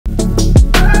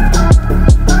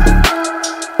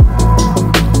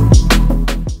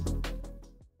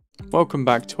Welcome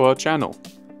back to our channel.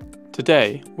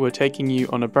 Today we're taking you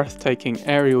on a breathtaking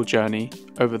aerial journey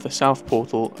over the South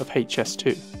Portal of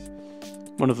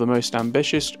HS2, one of the most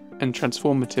ambitious and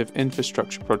transformative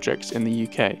infrastructure projects in the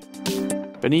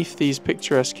UK. Beneath these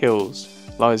picturesque hills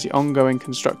lies the ongoing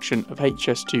construction of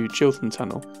HS2 Chiltern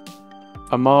Tunnel,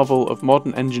 a marvel of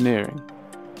modern engineering.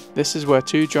 This is where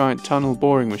two giant tunnel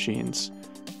boring machines,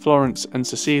 Florence and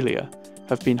Cecilia,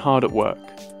 have been hard at work,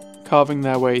 carving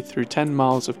their way through 10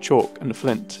 miles of chalk and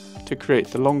flint to create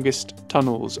the longest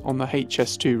tunnels on the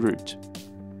HS2 route.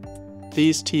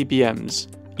 These TBMs,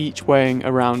 each weighing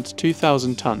around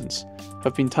 2,000 tonnes,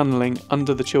 have been tunnelling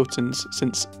under the Chilterns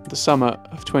since the summer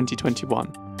of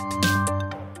 2021.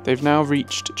 They've now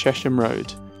reached Chesham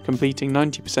Road, completing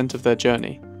 90% of their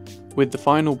journey, with the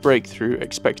final breakthrough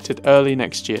expected early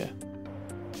next year.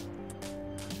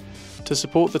 To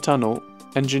support the tunnel,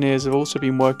 engineers have also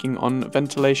been working on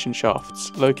ventilation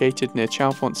shafts located near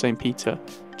Chalfont St Peter,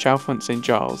 Chalfont St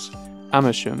Giles,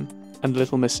 Amersham and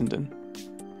Little Missenden.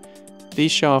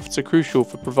 These shafts are crucial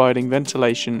for providing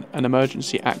ventilation and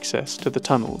emergency access to the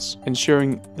tunnels,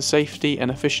 ensuring the safety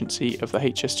and efficiency of the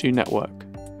HS2 network.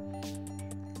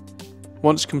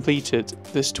 Once completed,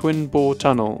 this twin-bore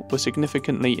tunnel will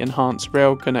significantly enhance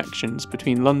rail connections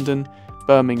between London,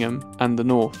 Birmingham and the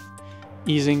north,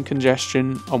 easing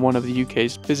congestion on one of the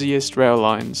UK's busiest rail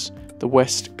lines, the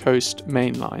West Coast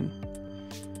Main Line.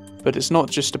 But it's not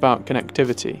just about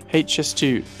connectivity.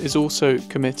 HS2 is also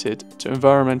committed to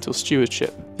environmental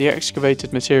stewardship. The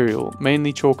excavated material,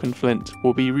 mainly chalk and flint,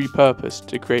 will be repurposed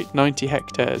to create 90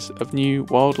 hectares of new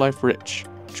wildlife-rich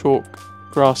chalk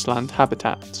grassland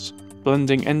habitats,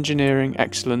 blending engineering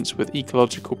excellence with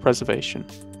ecological preservation.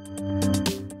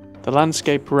 The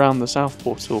landscape around the South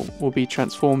Portal will be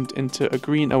transformed into a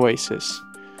green oasis,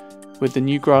 with the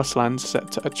new grasslands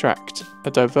set to attract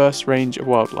a diverse range of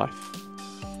wildlife,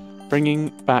 bringing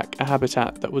back a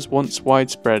habitat that was once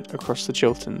widespread across the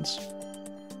Chilterns.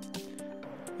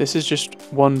 This is just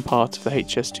one part of the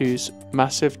HS2's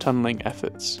massive tunnelling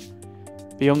efforts.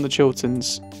 Beyond the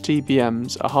Chilterns,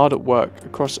 TBMs are hard at work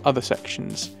across other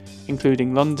sections,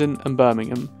 including London and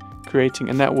Birmingham, creating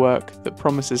a network that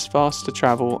promises faster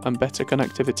travel and better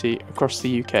connectivity across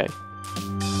the UK.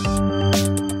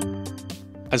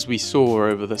 As we soar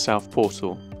over the South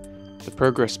Portal, the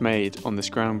progress made on this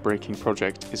groundbreaking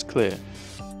project is clear.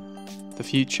 The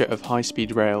future of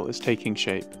high-speed rail is taking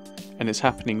shape, and it's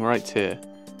happening right here,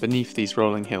 beneath these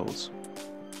rolling hills.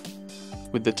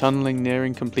 With the tunnelling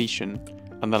nearing completion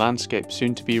and the landscape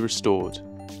soon to be restored,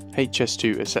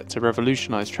 HS2 is set to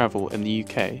revolutionise travel in the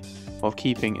UK while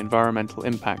keeping environmental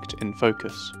impact in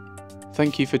focus.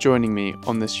 Thank you for joining me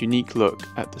on this unique look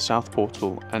at the South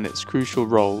Portal and its crucial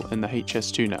role in the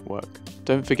HS2 network.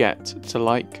 Don't forget to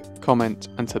like, comment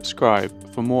and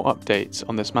subscribe for more updates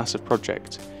on this massive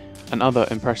project and other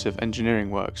impressive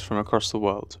engineering works from across the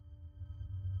world.